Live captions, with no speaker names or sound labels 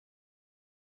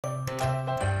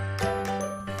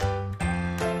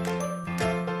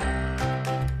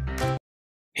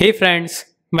Hey friends,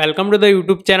 welcome to the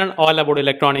YouTube channel all about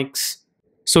electronics.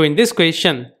 So in this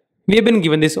question, we have been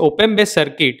given this opamp based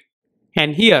circuit,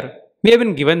 and here we have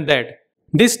been given that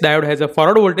this diode has a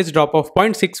forward voltage drop of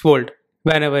 0.6 volt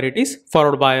whenever it is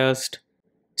forward biased.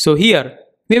 So here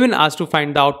we have been asked to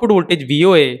find the output voltage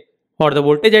VOA or the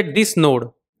voltage at this node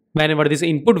whenever this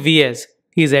input Vs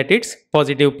is at its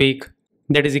positive peak,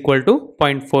 that is equal to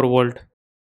 0.4 volt.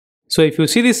 So if you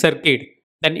see this circuit,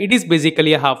 then it is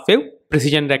basically a half wave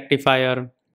precision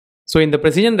rectifier. So in the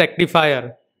precision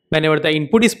rectifier, whenever the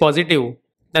input is positive,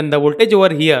 then the voltage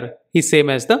over here is same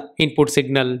as the input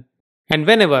signal. And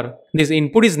whenever this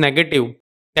input is negative,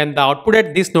 then the output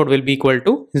at this node will be equal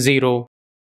to 0.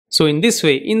 So in this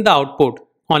way, in the output,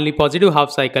 only positive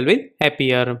half cycle will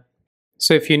appear.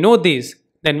 So if you know this,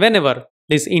 then whenever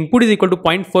this input is equal to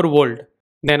 0.4 volt,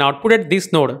 then output at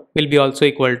this node will be also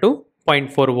equal to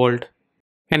 0.4 volt.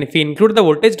 And if we include the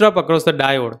voltage drop across the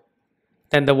diode,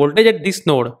 then the voltage at this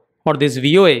node or this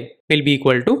VOA will be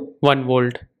equal to 1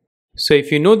 volt. So if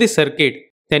you know this circuit,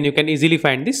 then you can easily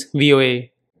find this VOA.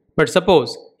 But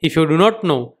suppose if you do not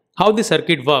know how the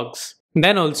circuit works,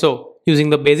 then also using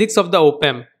the basics of the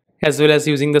opamp as well as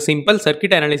using the simple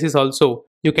circuit analysis also,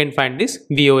 you can find this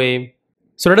VOA.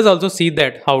 So let us also see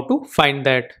that how to find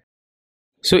that.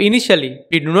 So initially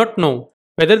we do not know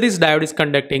whether this diode is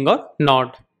conducting or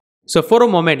not. So for a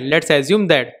moment, let's assume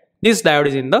that this diode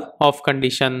is in the off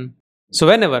condition. So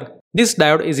whenever this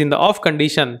diode is in the off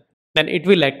condition, then it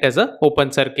will act as an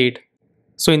open circuit.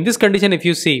 So in this condition, if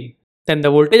you see, then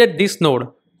the voltage at this node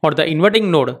or the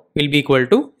inverting node will be equal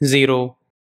to 0.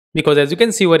 Because as you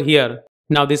can see over here,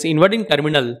 now this inverting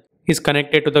terminal is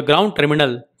connected to the ground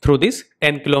terminal through this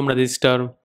 10 kilo ohm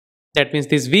resistor. That means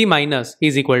this V minus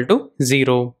is equal to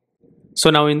 0. So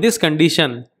now in this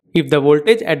condition, if the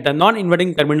voltage at the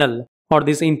non-inverting terminal or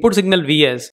this input signal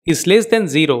Vs is less than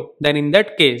 0, then in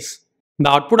that case, the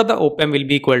output of the opamp will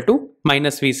be equal to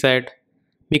minus Vset.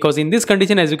 Because in this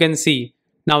condition, as you can see,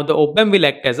 now the opamp will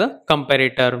act as a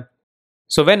comparator.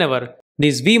 So whenever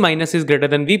this V minus is greater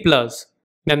than V plus,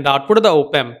 then the output of the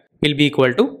opamp will be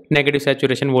equal to negative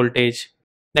saturation voltage.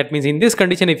 That means in this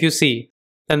condition, if you see,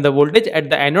 then the voltage at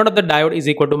the anode of the diode is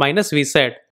equal to minus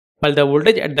Vset, while the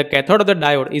voltage at the cathode of the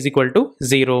diode is equal to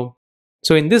 0.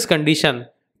 So in this condition,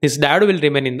 this diode will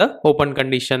remain in the open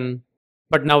condition.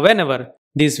 But now whenever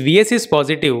this Vs is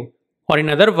positive, or in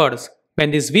other words,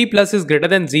 when this V plus is greater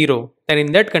than 0, then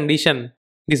in that condition,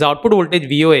 this output voltage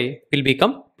VOA will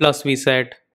become plus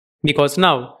Vset. Because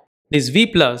now, this V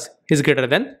plus is greater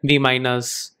than V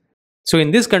minus. So in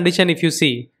this condition, if you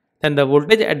see, then the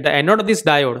voltage at the anode of this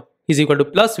diode is equal to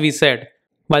plus Vset,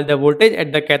 while the voltage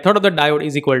at the cathode of the diode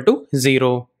is equal to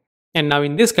 0. And now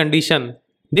in this condition,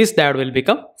 this diode will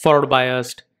become forward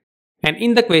biased. And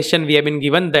in the question we have been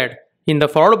given that in the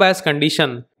forward bias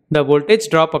condition, the voltage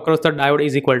drop across the diode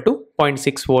is equal to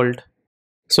 0.6 volt.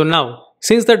 So now,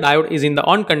 since the diode is in the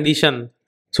on condition,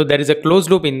 so there is a closed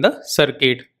loop in the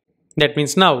circuit. That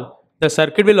means now, the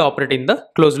circuit will operate in the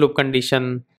closed loop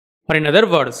condition. Or in other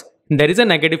words, there is a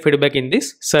negative feedback in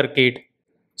this circuit.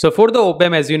 So for the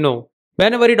opamp, as you know,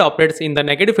 whenever it operates in the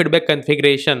negative feedback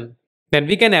configuration, then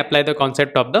we can apply the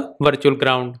concept of the virtual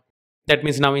ground. That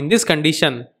means now in this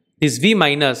condition, this V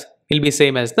minus will be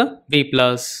same as the V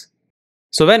plus.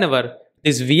 So whenever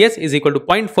this Vs is equal to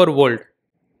 0.4 volt,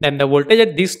 then the voltage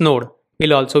at this node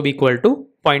will also be equal to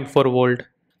 0.4 volt.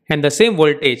 And the same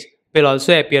voltage will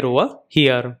also appear over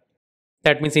here.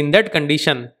 That means in that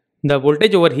condition, the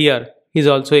voltage over here is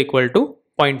also equal to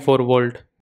 0.4 volt.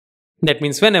 That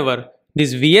means whenever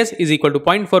this Vs is equal to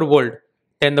 0.4 volt,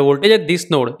 then the voltage at this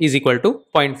node is equal to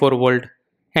 0.4 volt.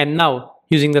 And now,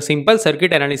 using the simple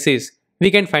circuit analysis, we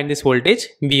can find this voltage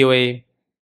VOA.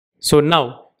 So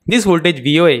now, this voltage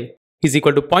VOA is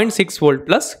equal to 0.6 volt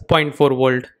plus 0.4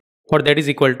 volt, or that is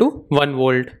equal to 1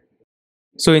 volt.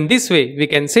 So in this way, we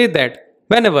can say that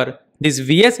whenever this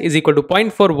Vs is equal to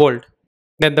 0.4 volt,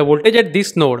 then the voltage at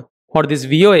this node or this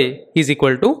VOA is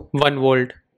equal to 1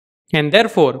 volt. And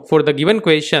therefore, for the given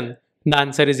question, the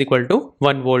answer is equal to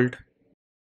 1 volt.